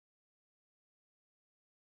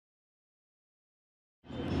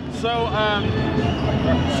So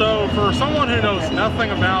for someone who knows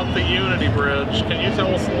nothing about the Unity Bridge, can you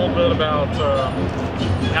tell us a little bit about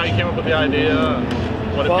how you came up with the idea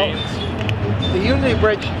and what it means? The Unity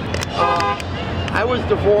Bridge, I was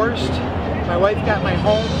divorced. My wife got my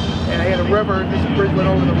home, and I had a river. This bridge went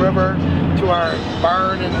over the river to our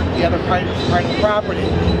barn and the other part of the property.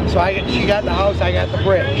 So she got the house, I got the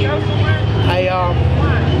bridge. I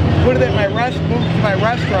put it at moved to my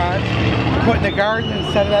restaurant, put it in the garden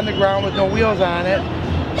and set it on the ground with no wheels on it,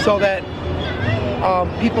 so that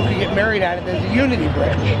people could get married on it. There's a Unity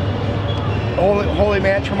Bridge. Holy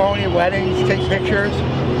matrimony, weddings, take pictures.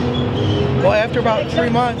 Well, after about 3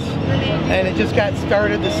 months, and it just got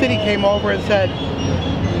started, the city came over and said,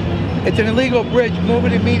 it's an illegal bridge, move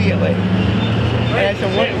it immediately. And I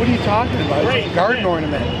said, what are you talking about? It's a garden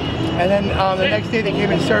ornament. And then the next day they came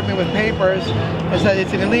and served me with papers and said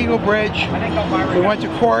it's an illegal bridge. We went to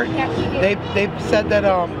court. They said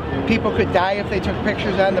that people could die if they took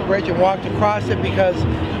pictures on the bridge and walked across it, because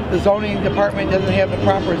the zoning department doesn't have the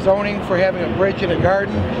proper zoning for having a bridge in a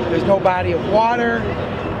garden. There's no body of water.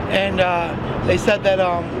 And they said that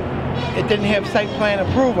it didn't have site plan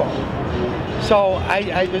approval. So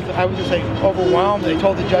I was just like overwhelmed. I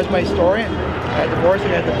told the judge my story, and I got divorced,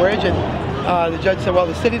 I got the bridge, and the judge said, well,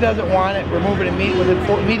 the city doesn't want it, remove it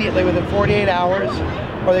immediately within 48 hours,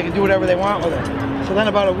 or they can do whatever they want with it. So then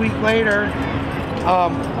about a week later,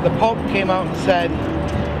 the Pope came out and said,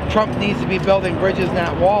 Trump needs to be building bridges,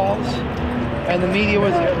 not walls. And the media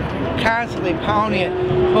was constantly pounding it.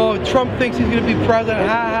 Oh, Trump thinks he's going to be president,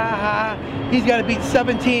 ha ha ha. He's got to beat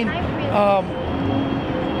 17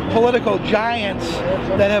 political giants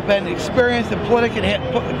that have been experienced in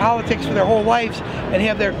politics for their whole lives and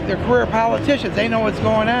have their career politicians. They know what's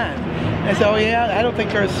going on. And so, yeah, I don't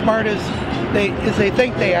think they're as smart as they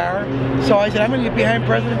think they are. So I said, I'm going to get behind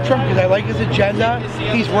President Trump because I like his agenda.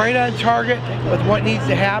 He's right on target with what needs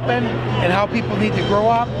to happen and how people need to grow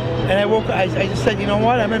up. And I just said, you know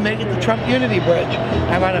what? I'm going to make it the Trump Unity Bridge.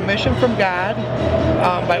 I'm on a mission from God,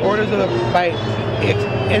 by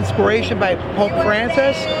inspiration by Pope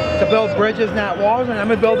Francis, to build bridges, not walls, and I'm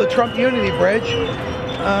going to build the Trump Unity Bridge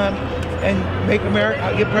and make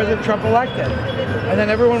America, get President Trump elected. And then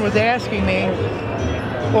everyone was asking me,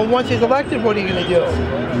 well, once he's elected, what are you going to do?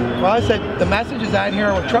 Well, I said, the message is on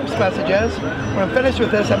here, what Trump's message is. When I'm finished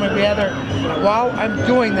with this, I'm going to gather, while I'm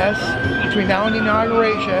doing this, between now and the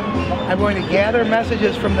inauguration, I'm going to gather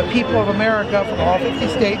messages from the people of America, from all 50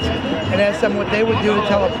 states, and ask them what they would do to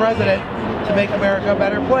tell a president to make America a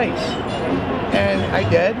better place. And I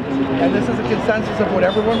did, and this is a consensus of what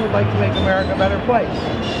everyone would like to make America a better place.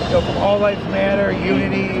 You know, from All Lives Matter,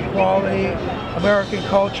 unity, equality, American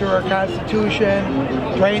culture, our Constitution,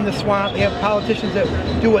 drain the swamp. They have politicians that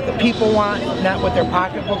do what the people want, not what their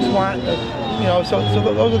pocketbooks want. You know, so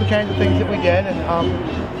those are the kinds of things that we did,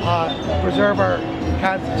 and preserve our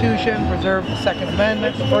Constitution, preserve the Second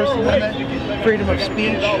Amendment, the First Amendment, freedom of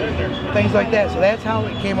speech, things like that. So that's how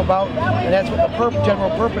it came about, and that's what the general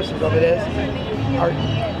purpose of it is.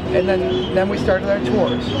 And then we started our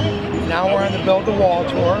tours. Now we're on the Build the Wall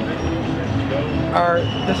tour.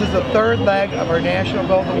 This is the third leg of our National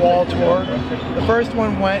Build the Wall tour. The first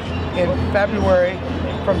one went in February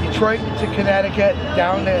from Detroit to Connecticut,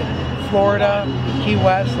 down to Florida, Key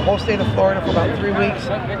West, the whole state of Florida for about 3 weeks,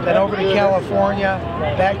 then over to California,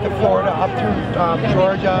 back to Florida, up through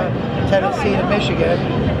Georgia, Tennessee, and Michigan.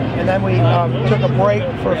 And then we took a break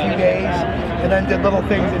for a few days, and then did little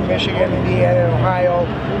things in Michigan, Indiana, and Ohio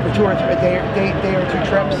for 2 or 3 day or two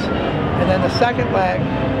trips. And then the second leg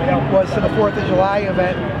was to the 4th of July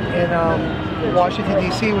event in Washington,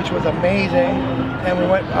 D.C., which was amazing. And we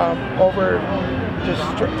went over just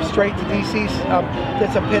straight to D.C.,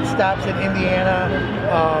 did some pit stops in Indiana,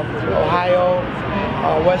 Ohio,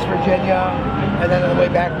 West Virginia, and then on the way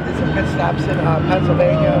back we did some pit stops in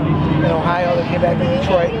Pennsylvania and Ohio, then came back to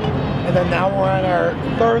Detroit. And then now we're on our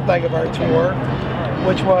third leg of our tour,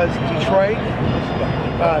 which was Detroit,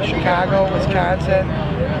 Chicago, Wisconsin,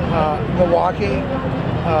 Milwaukee,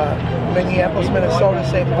 Minneapolis, Minnesota,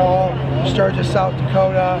 St. Paul, Sturgis, South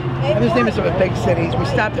Dakota. I'm just naming some of the big cities. We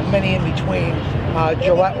stopped at many in between.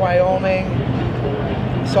 Gillette, Wyoming,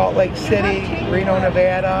 Salt Lake City, Reno,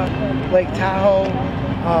 Nevada, Lake Tahoe,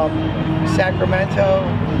 Sacramento,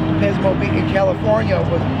 Pismo Beach in California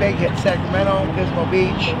was a big hit. Sacramento, Pismo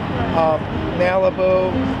Beach,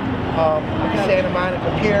 Malibu, Santa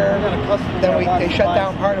Monica Pier. Then they shut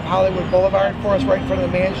down part of Hollywood Boulevard for us, right in front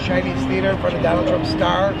of the Mann's Chinese Theater, in front of Donald Trump's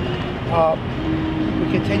Star.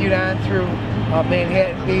 We continued on through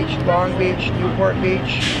Manhattan Beach, Long Beach, Newport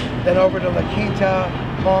Beach, then over to La Quinta,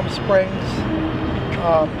 Palm Springs,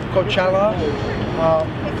 Coachella,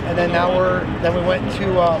 and then we went to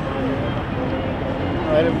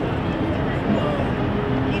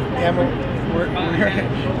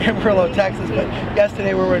Amarillo, Texas, but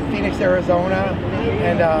yesterday we were in Phoenix, Arizona,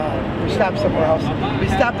 and we stopped somewhere else. We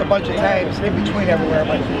stopped a bunch of times in between everywhere,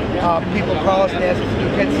 but people call us and ask us to do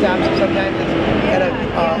pit stops, and sometimes it's at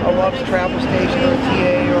a Love's travel station or a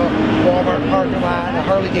TA or a Walmart parking lot, a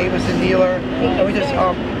Harley Davidson dealer, and we just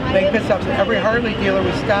make pit stops. At every Harley dealer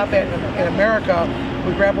we stop at in America,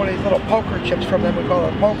 we grab one of these little poker chips from them, we call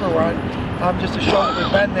it a poker run, just to show that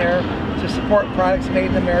we've been there to support products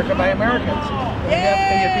made in America by Americans.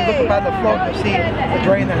 If you look up on the float, you'll see the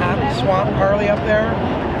Drain the Swamp Harley up there.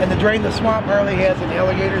 And the Drain the Swamp Harley has an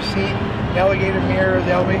alligator seat, alligator mirrors,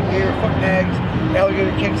 alligator foot pegs,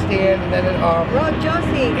 alligator kickstand, and then it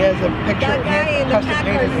has a picture, custom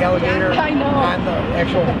painted alligator on the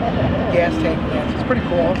actual gas tank. It's pretty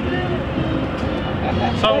cool.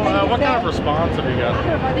 So what kind of response have you got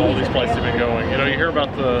from all these places you've been going? You know, you hear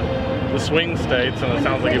about the swing states, and it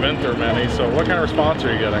sounds like you've been through many, so what kind of response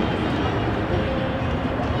are you getting?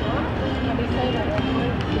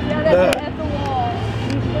 The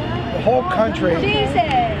whole country,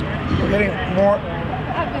 we're getting more,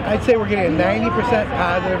 I'd say we're getting a 90%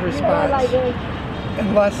 positive response,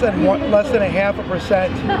 and less than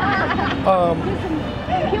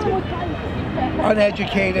 0.5%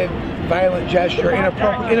 uneducated, violent gesture,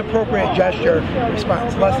 inappropriate gesture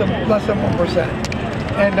response, less than 1%.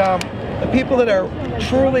 And the people that are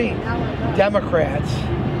truly Democrats,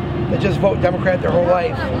 that just vote Democrat their whole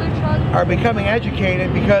life, are becoming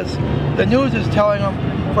educated because the news is telling them,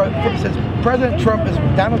 since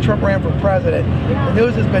Donald Trump ran for president, the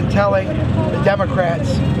news has been telling the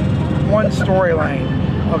Democrats one storyline.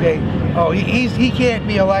 Okay, oh, he can't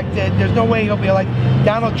be elected, there's no way he'll be elected,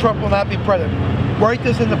 Donald Trump will not be president. Write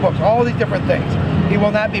this in the books, all these different things. He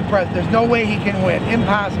will not be president, there's no way he can win,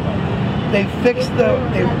 impossible. They fixed the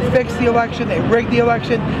election, they rigged the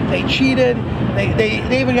election, they cheated, they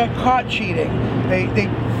even got caught cheating. They did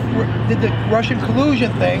the Russian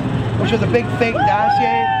collusion thing, which was a big fake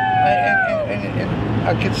dossier and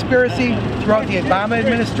a conspiracy throughout the Obama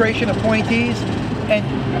administration appointees, and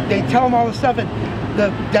they tell them all this stuff, and the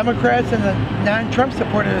Democrats and the non-Trump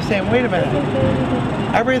supporters are saying, wait a minute,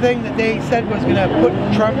 everything that they said was going to put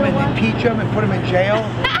Trump and impeach him and put him in jail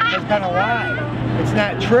has been a lie. It's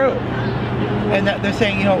not true. And they're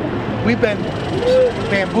saying, you know, we've been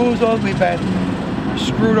bamboozled, we've been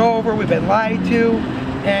screwed over, we've been lied to,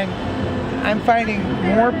 and I'm finding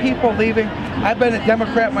more people leaving. I've been a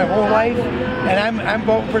Democrat my whole life, and I'm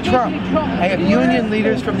voting for Trump. I have union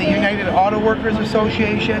leaders from the United Auto Workers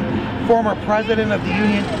Association, former president of the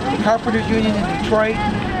union, Carpenters Union in Detroit,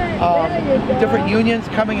 different unions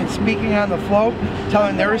coming and speaking on the float,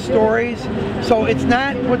 telling their stories. So it's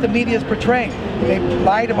not what the media is portraying. They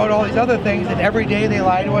lied about all these other things, and every day they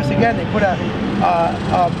lie to us again. They put a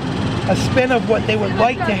spin of what they would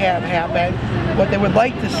like to have happen, what they would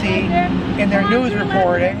like to see in their news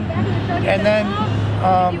reporting, and then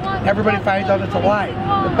everybody finds out it's a lie.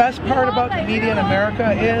 The best part about the media in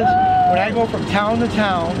America is when I go from town to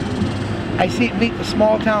town, I meet the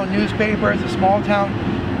small town newspapers, the small town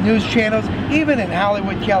news channels, even in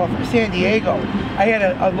Hollywood, California, San Diego. I had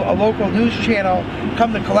a local news channel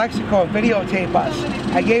come to Calexico and videotape us.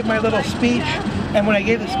 I gave my little speech, and when I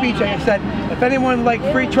gave the speech, I said, if anyone would like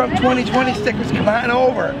free Trump 2020 stickers, come on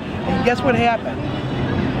over. And guess what happened?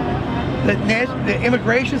 The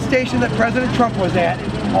immigration station that President Trump was at,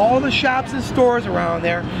 all the shops and stores around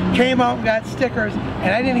there came out and got stickers,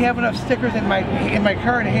 and I didn't have enough stickers in my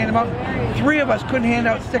car to hand them out. 3 of us couldn't hand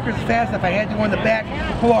out stickers fast enough. I had to go in the back,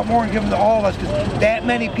 pull out more and give them to all of us because that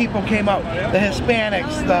many people came out. The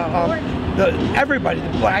Hispanics, everybody.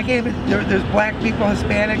 There's black people,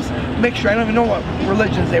 Hispanics, mixture. I don't even know what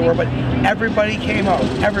religions they were, but everybody came out.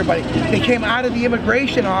 Everybody. They came out of the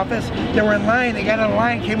immigration office. They were in line. They got on the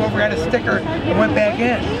line, came over, got a sticker, and went back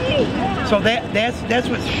in. So that's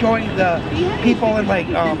what's showing the people in like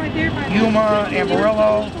Yuma,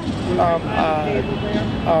 Amarillo,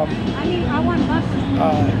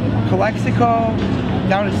 Calexico,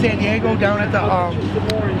 down in San Diego, down at the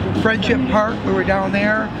Friendship Park. We were down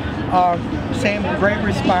there. Same great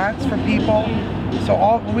response from people. So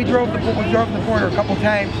when we drove the border a couple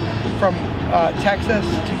times from Texas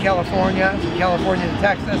to California, from California to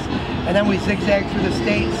Texas, and then we zigzagged through the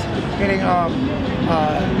states, getting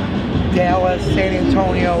Dallas, San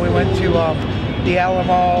Antonio. We went to the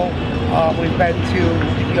Alamo. We've been to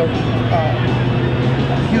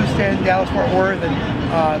Houston, Dallas, Fort Worth, and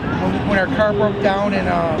when our car broke down and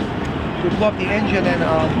we blew up the engine in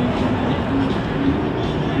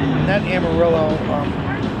not Amarillo.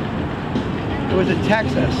 It was in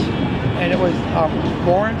Texas, and it was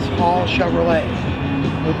Lawrence Hall Chevrolet.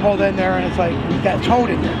 We pulled in there, and it's like we got towed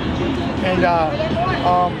in there. And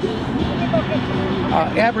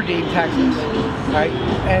Aberdeen, Texas, right?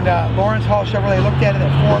 And Lawrence Hall Chevrolet looked at it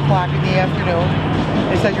at 4 o'clock in the afternoon.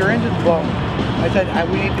 They said, your engine's blown. I said,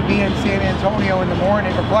 we need to be in San Antonio in the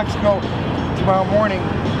morning, or Plexico tomorrow morning.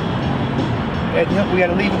 And we got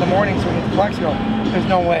to leave in the morning so we get to Plexico. There's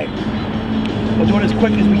no way. We'll do it as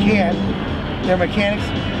quick as we can. Their mechanics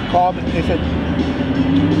called, they said,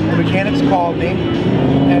 the mechanics called me,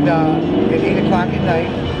 and at 8 o'clock at night,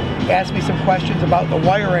 asked me some questions about the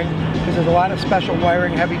wiring, because there's a lot of special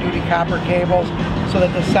wiring, heavy-duty copper cables, so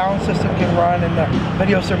that the sound system can run, and the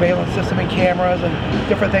video surveillance system and cameras and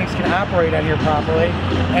different things can operate on here properly.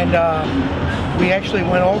 And we actually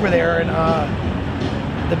went over there, and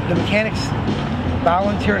the mechanics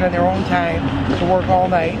volunteered on their own time to work all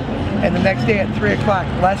night. And the next day at 3 o'clock,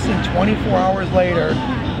 less than 24 hours later,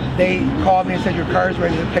 they called me and said, your car's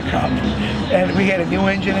ready to pick up. And we had a new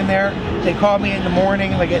engine in there. They called me in the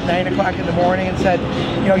morning, like at 9 o'clock in the morning, and said,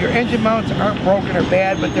 you know, your engine mounts aren't broken or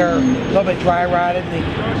bad, but they're a little bit dry rotted, and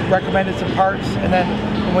they recommended some parts. And then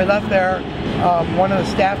when we left there, one of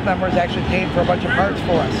the staff members actually paid for a bunch of parts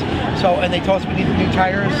for us. So, and they told us we needed new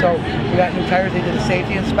tires, so we got new tires. They did a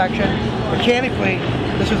safety inspection. Mechanically,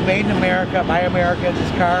 this was made in America, by America.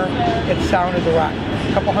 This car, it sounded the rock.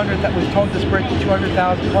 A couple hundred, that we've towed this bridge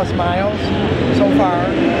 200,000 plus miles so far.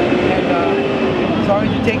 And as long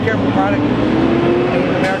as you take care of the product, made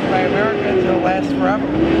in America by America, it'll last forever.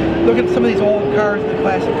 Look at some of these old cars in the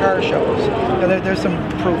classic car shows. You know, there's some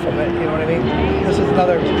proof of it, you know what I mean? This is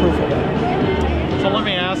another proof of it. So let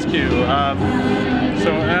me ask you,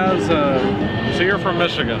 so you're from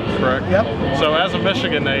Michigan, correct? Yep. So as a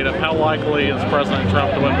Michigan native, how likely is President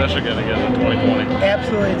Trump to win Michigan again in 2020?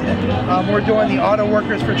 Absolutely. We're doing the Auto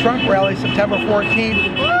Workers for Trump rally September 14th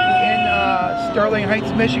in Sterling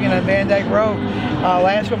Heights, Michigan on Van Dyke Road.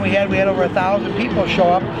 Last one we had over 1,000 people show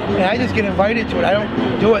up, and I just get invited to it. I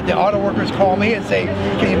don't do it. The auto workers call me and say,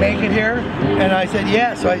 can you make it here? And I said,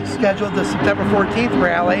 yeah. So I scheduled the September 14th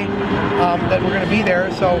rally that we're going to be there.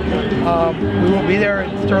 So we will be there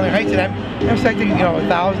in Sterling Heights, and I'm expecting, you know,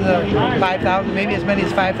 1,000 to 5,000, maybe as many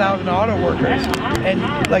as 5,000 auto workers. And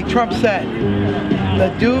like Trump said,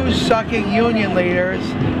 the dues-sucking union leaders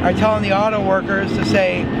are telling the auto workers to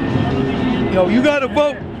say, you know, you got to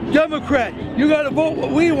vote Democrat, you got to vote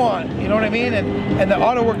what we want. You know what I mean? And the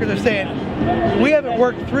auto workers are saying, we haven't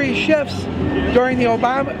worked 3 shifts during the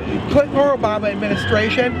Clinton or Obama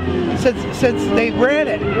administration since they ran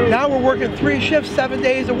it. Now we're working 3 shifts 7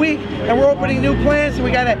 days a week, and we're opening new plants, and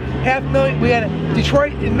we got 500,000. We got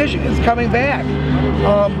Detroit and Michigan's coming back.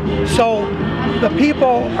 So the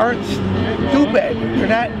people aren't stupid. They're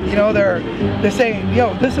not, you know, they're saying,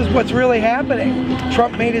 yo, this is what's really happening.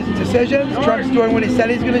 Trump made his decisions. Trump's doing what he said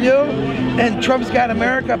he's going to do, and Trump's got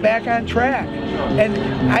America back on track. And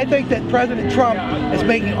I think that President Trump is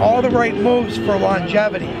making all the right moves for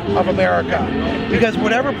longevity of America, because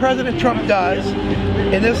whatever President Trump does,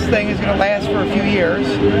 and this thing is going to last for a few years,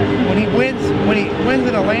 when he wins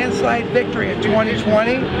in a landslide victory in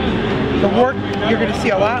 2020, you're going to see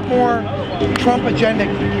a lot more Trump agenda.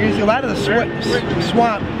 You're going to see a lot of the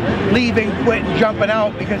swamp leaving, quitting, jumping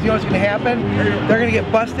out, because you know what's going to happen? They're going to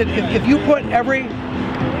get busted. If you put every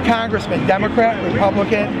congressman, Democrat,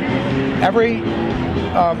 Republican, every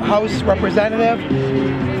House representative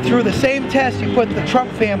through the same test you put the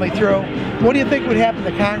Trump family through, what do you think would happen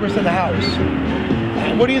to Congress and the House?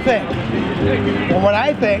 What do you think? Well, what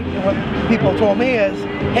I think, and what people told me, is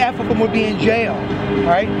half of them would be in jail,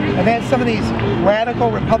 right? And that's some of these radical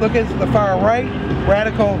Republicans to the far right,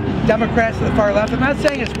 radical Democrats to the far left. I'm not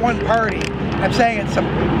saying it's one party. I'm saying it's some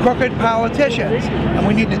crooked politicians, and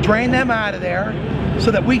we need to drain them out of there so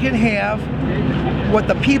that we can have what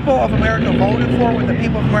the people of America voted for, what the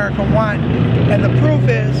people of America want. And the proof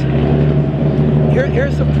is,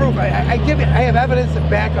 here's some proof. I have evidence and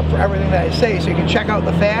backup for everything that I say, so you can check out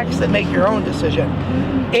the facts and make your own decision.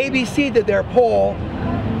 ABC did their poll,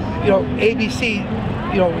 you know, ABC,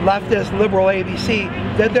 you know, leftist, liberal ABC,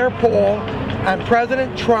 did their poll on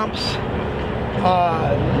President Trump's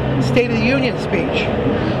State of the Union speech.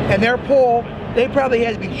 And their poll, they probably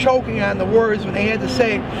had to be choking on the words when they had to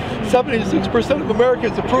say 76% of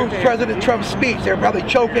Americans approved President Trump's speech. They were probably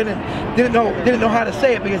choking and didn't know how to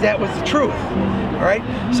say it, because that was the truth. All right.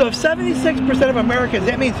 So if 76% of Americans,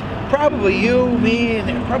 that means probably you, me,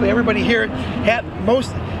 and probably everybody here,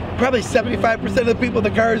 probably 75% of the people in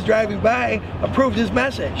the cars driving by approved his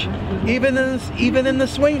message, even in the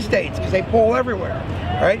swing states, because they poll everywhere.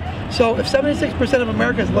 All right. So if 76% of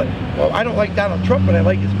Americans like, well, I don't like Donald Trump, but I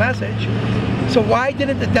like his message. So why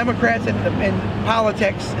didn't the Democrats in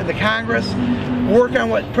politics and the Congress work on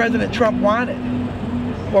what President Trump wanted?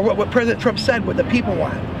 Or what President Trump said, what the people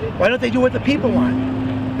want? Why don't they do what the people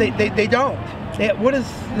want? They don't. What has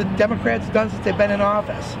the Democrats done since they've been in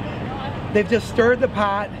office? They've just stirred the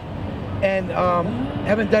pot and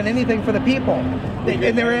haven't done anything for the people.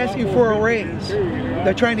 And they're asking for a raise.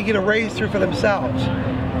 They're trying to get a raise through for themselves.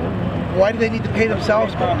 Why do they need to pay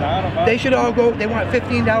themselves more? They should all go, they want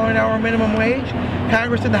 $15 an hour minimum wage.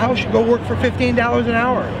 Congress and the House should go work for $15 an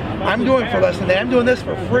hour. I'm doing for less than that. I'm doing this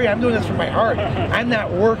for free. I'm doing this for my heart. I'm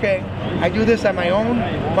not working. I do this on my own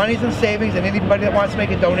monies and savings, and anybody that wants to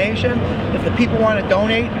make a donation, if the people want to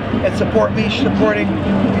donate and support me supporting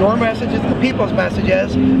your messages and the people's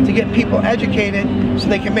messages to get people educated so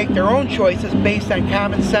they can make their own choices based on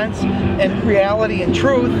common sense and reality and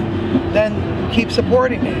truth, then keep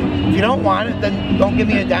supporting me. If you don't want it, then don't give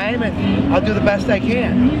me a dime and I'll do the best I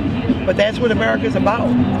can. But that's what America's about.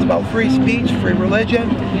 It's about free speech, free religion,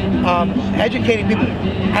 educating people.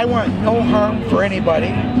 I want no harm for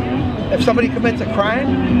anybody. If somebody commits a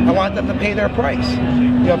crime, I want them to pay their price.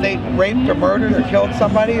 You know, if they raped or murdered or killed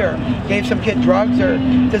somebody or gave some kid drugs or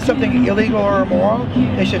did something illegal or immoral,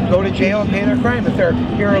 they should go to jail and pay their crime. If they're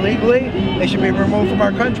here illegally, they should be removed from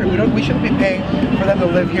our country. We shouldn't be paying for them to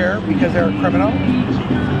live here because they're a criminal.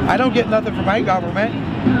 I don't get nothing from my government.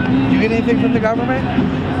 Do you get anything from the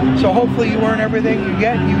government? So hopefully you earn everything you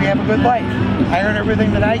get and you have a good life. I earn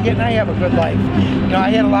everything that I get and I have a good life. You know, I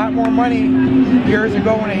had a lot more money years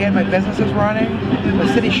ago when I had my businesses running.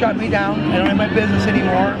 The city shut me down. I don't have my business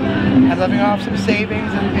anymore. I'm living off some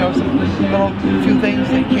savings and, you know, some little few things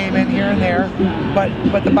that came in here and there.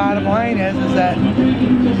 But the bottom line is that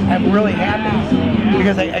I'm really happy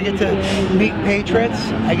because I get to meet patriots.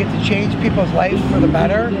 I get to change people's lives for the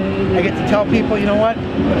better. I get to tell people, you know what,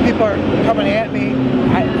 when people are coming at me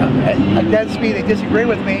against me, they disagree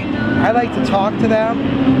with me, I like to talk to them,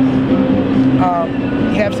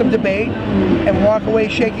 have some debate, and walk away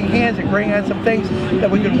shaking hands, agreeing on some things that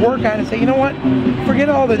we could work on and say, you know what, forget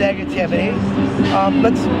all the negativity.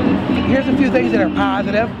 Here's a few things that are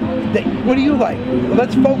positive. What do you like? Well,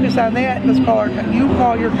 let's focus on that. Let's call you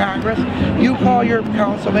call your Congress, you call your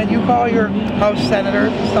councilmen, you call your House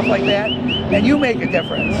senators and stuff like that, and you make a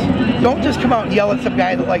difference. Don't just come out and yell at some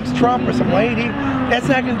guy that likes Trump or some lady. That's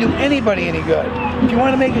not going to do anybody any good. If you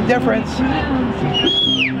want to make a difference,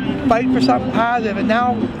 fight for something positive.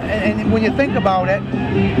 And when you think about it,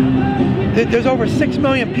 there's over 6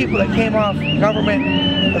 million people that came off government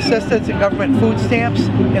assistance and government food stamps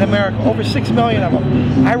in America. Over 6 million of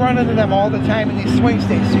them. I run into them all the time in these swing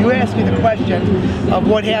states. So you ask me the question of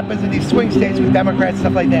what happens in these swing states with Democrats,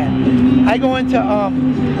 stuff like that. I go into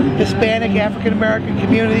Hispanic, African American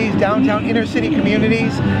communities, downtown inner city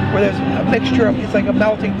communities where there's a mixture of, it's like a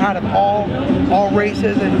melting pot of all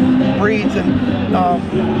races and breeds and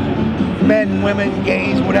men, women,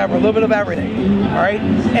 gays, whatever, a little bit of everything, all right?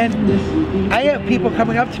 And I have people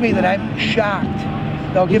coming up to me that I'm shocked.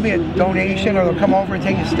 They'll give me a donation or they'll come over and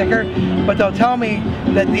take a sticker, but they'll tell me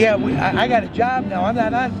that, yeah, I got a job now, I'm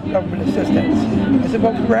not on government assistance. I said,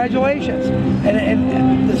 well, congratulations.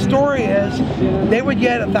 And the story is, they would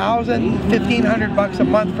get $1,000, $1,500 a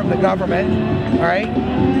month from the government, all right?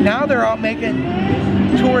 Now they're out making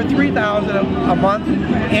 $2,000 or $3,000 a month,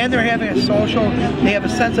 and they're having a social, they have a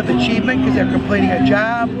sense of achievement because they're completing a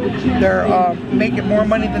job, they're making more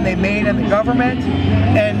money than they made in the government,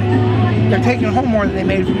 and they're taking home more than they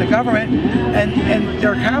made from the government, and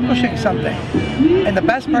they're accomplishing something. And the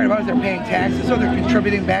best part about it is they're paying taxes, so they're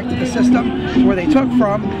contributing back to the system where they took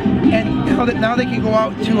from, and now they can go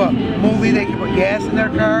out to a movie, they can put gas in their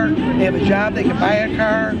car, they have a job, they can buy a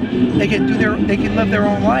car, they can live their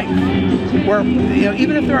own life. Where, you know,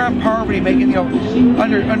 even if they're on poverty, making, you know,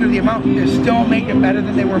 under the amount, they're still making better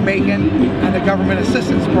than they were making on the government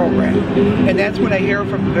assistance program. And that's what I hear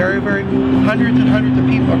from very, very hundreds and hundreds of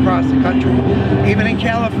people across the country. Even in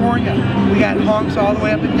California, we got honks all the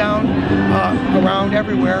way up and down, around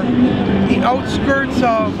everywhere. The outskirts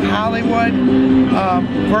of Hollywood,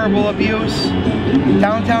 verbal abuse.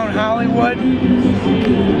 Downtown Hollywood,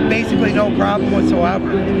 basically no problem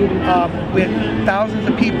whatsoever. We had thousands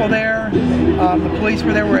of people there. The police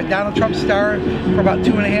were there. We're at Donald Trump's Star for about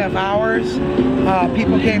 2.5 hours.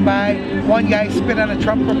 People came by. One guy spit on a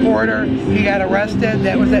Trump reporter. He got arrested.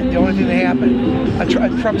 That was it. The only thing that happened. A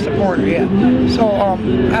Trump supporter, yeah. So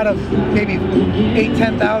out of maybe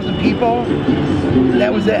 10,000 people,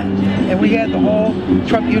 that was it. And we had the whole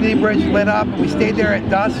Trump Unity Bridge lit up. And we stayed there at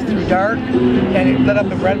dusk through dark. and it lit up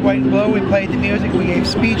in red, white, and blue. We played the music, we gave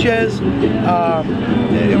speeches.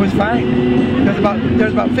 It was fine.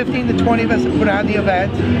 There's about 15 to 20 of us that put on the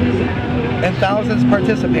event, and thousands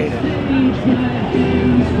participated.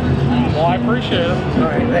 Well, I appreciate it. All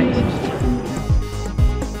right, thanks.